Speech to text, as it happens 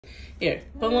Here,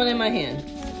 put one in my hand.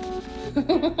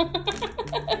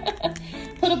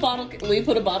 Will you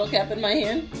put a bottle cap in my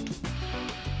hand?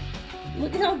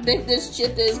 Look how big this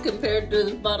chip is compared to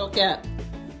this bottle cap.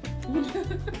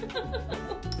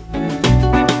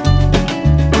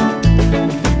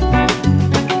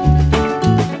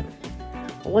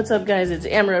 What's up, guys? It's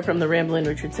Amara from the Ramblin'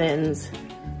 Richard Santons,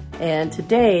 and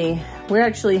today we're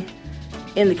actually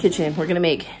in the kitchen. We're gonna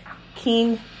make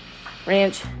King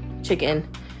Ranch chicken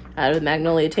out of the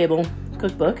Magonlia Table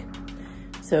cookbook.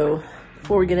 So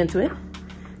before we get into it,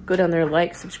 go down there,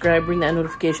 like, subscribe, ring that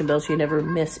notification bell so you never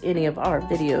miss any of our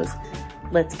videos.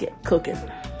 Let's get cooking.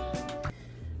 All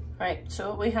right,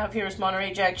 so what we have here is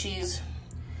Monterey Jack cheese.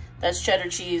 That's cheddar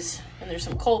cheese, and there's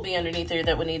some Colby underneath there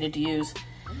that we needed to use.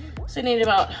 So I need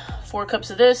about 4 cups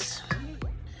of this,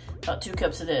 about 2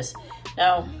 cups of this.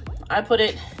 Now, I put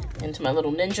it into my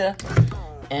little Ninja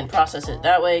and process it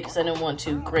that way because I didn't want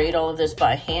to grate all of this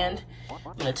by hand.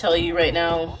 I'm gonna tell you right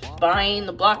now, buying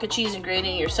the block of cheese and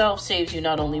grating it yourself saves you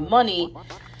not only money,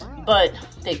 but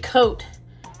they coat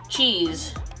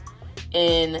cheese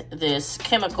in this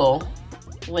chemical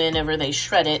whenever they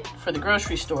shred it for the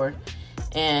grocery store.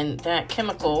 And that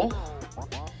chemical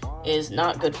is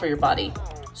not good for your body.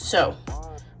 So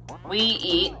we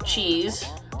eat cheese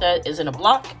that is in a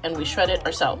block and we shred it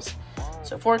ourselves.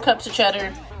 So 4 cups of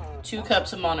cheddar, 2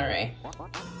 cups of Monterey.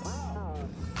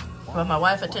 While my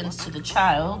wife attends to the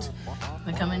child, I'm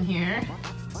gonna come in here.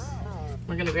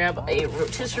 We're gonna grab a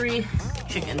rotisserie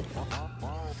chicken.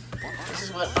 This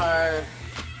is what our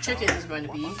chicken is going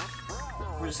to be.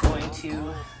 We're just going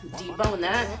to debone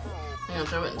that. I'm gonna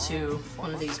throw it into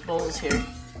one of these bowls here.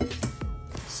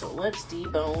 So let's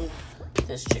debone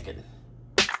this chicken.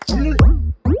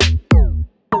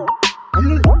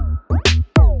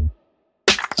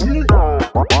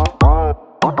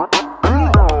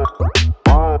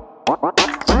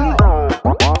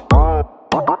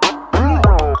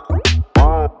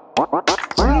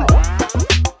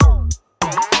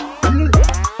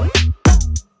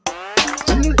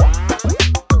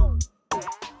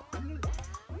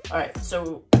 All right,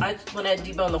 so I went ahead and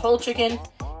deboned the whole chicken,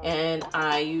 and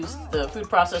I used the food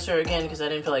processor again because I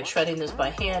didn't feel like shredding this by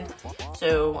hand.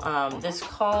 So this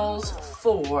calls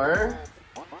for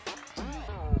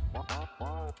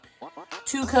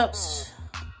 2 cups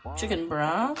chicken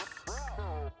broth,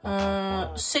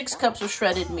 6 cups of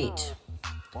shredded meat,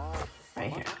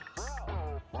 right here.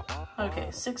 Okay,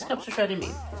 6 cups of shredded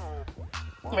meat.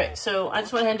 All right, so I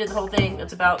just went ahead and did the whole thing.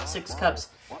 It's about 6 cups.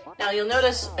 Now you'll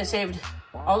notice I saved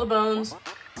all the bones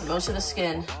and most of the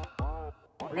skin.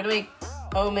 We're gonna make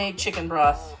homemade chicken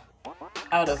broth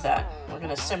out of that. We're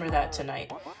gonna simmer that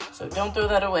tonight. So don't throw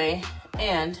that away.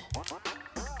 And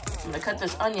I'm gonna cut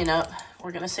this onion up.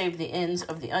 We're gonna save the ends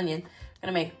of the onion. We're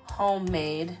gonna make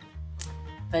homemade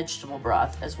vegetable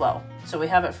broth as well. So we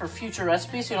have it for future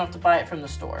recipes, so you don't have to buy it from the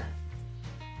store.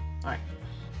 All right.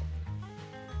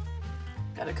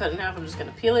 Got it cut in half. I'm just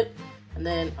gonna peel it, and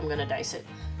then I'm gonna dice it.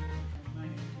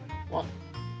 1,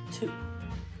 2,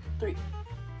 3.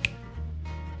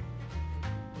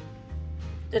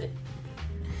 Did it.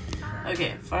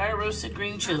 Okay, fire roasted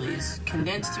green chilies,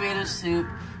 condensed tomato soup,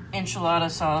 enchilada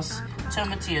sauce,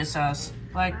 tomatillo sauce,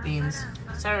 black beans,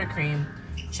 sour cream,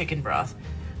 chicken broth.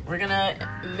 We're gonna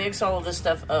mix all of this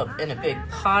stuff up in a big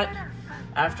pot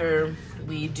after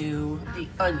we do the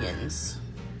onions.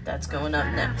 That's going up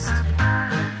next.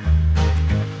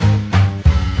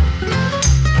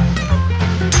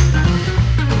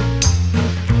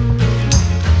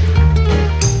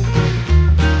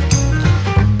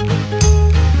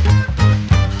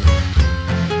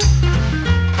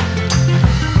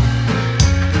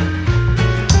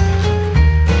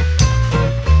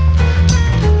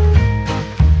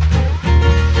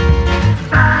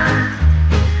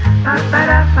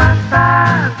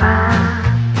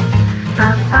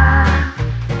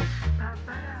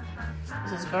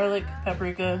 This is garlic,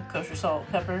 paprika, kosher salt,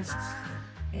 pepper,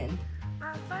 and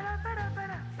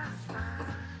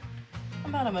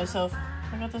I'm out of myself.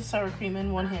 I got the sour cream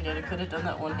in one-handed. I could have done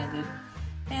that one-handed,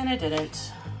 and I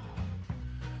didn't.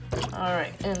 All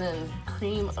right, and then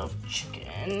cream of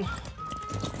chicken.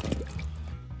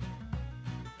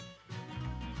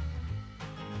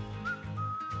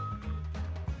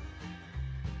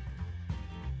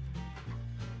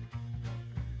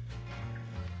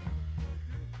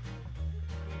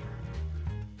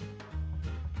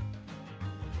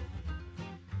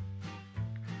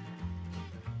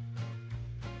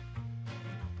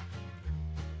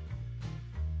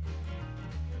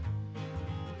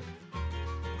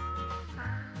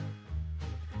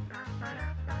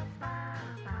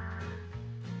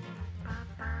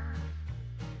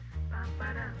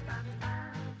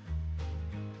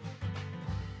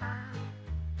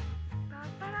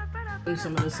 Put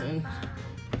some of this in.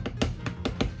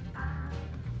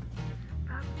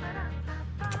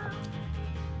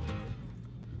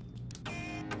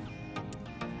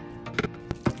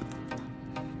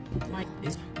 Like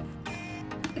this.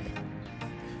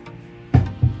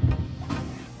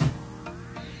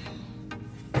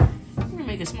 I'm gonna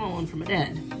make a small one for my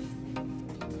dad.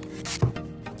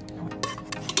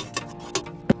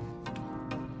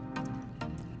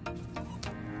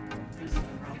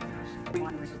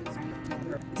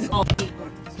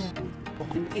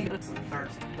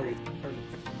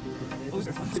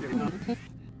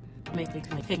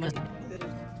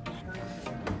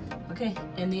 Okay,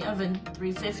 in the oven,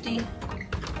 350.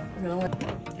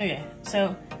 Okay,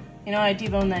 so, you know, I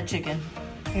deboned that chicken.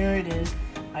 Here it is.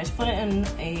 I just put it in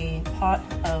a pot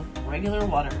of regular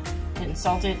water. Didn't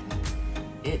salt it.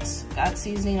 It's got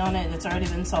seasoning on it. It's already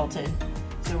been salted.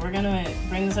 So we're gonna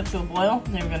bring this up to a boil.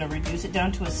 Then we're gonna reduce it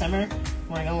down to a simmer.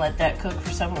 We're gonna let that cook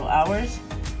for several hours.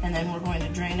 And then we're going to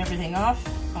drain everything off.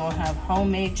 And we'll have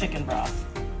homemade chicken broth.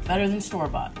 Better than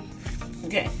store-bought.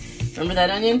 Okay, remember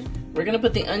that onion? We're gonna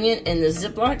put the onion in the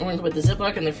Ziploc, and we're gonna put the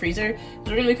Ziploc in the freezer.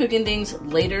 We're gonna be cooking things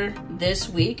later this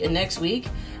week and next week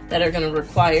that are gonna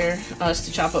require us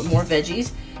to chop up more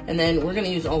veggies. And then we're gonna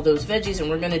use all those veggies and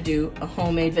we're gonna do a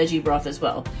homemade veggie broth as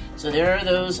well. So there are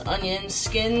those onion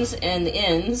skins and the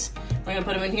ends. We're gonna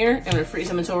put them in here and we're gonna freeze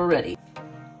them until we're ready.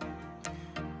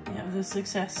 We have the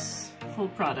successful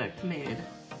product made.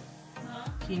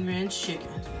 King Ranch chicken.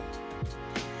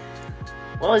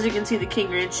 Well, as you can see, the King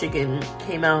Ranch chicken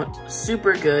came out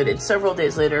super good. And several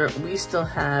days later, we still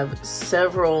have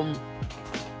several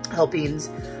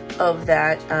helpings of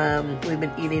that. We've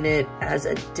been eating it as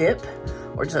a dip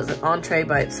or just as an entree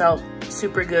by itself.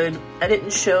 Super good. I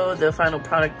didn't show the final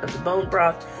product of the bone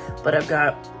broth, but I've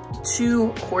got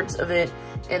 2 quarts of it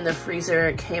in the freezer.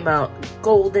 It came out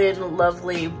golden,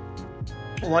 lovely,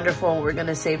 wonderful. We're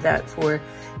gonna save that for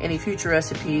any future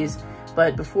recipes.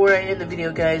 But before I end the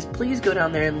video, guys, please go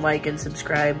down there and like and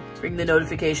subscribe. Ring the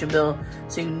notification bell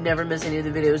so you never miss any of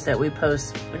the videos that we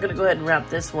post. I'm gonna go ahead and wrap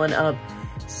this one up.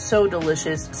 So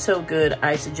delicious, so good.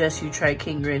 I suggest you try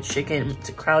King Ranch chicken. It's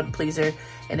a crowd pleaser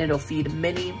and it'll feed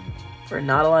many for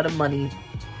not a lot of money.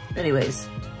 Anyways,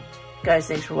 guys,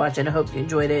 thanks for watching. I hope you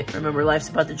enjoyed it. Remember, life's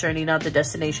about the journey, not the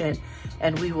destination.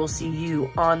 And we will see you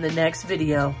on the next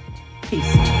video.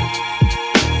 Peace.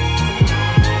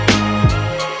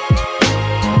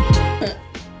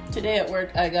 Today at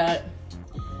work, I got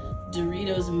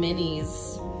Doritos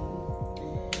Minis.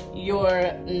 Your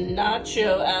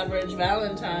nacho average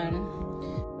Valentine.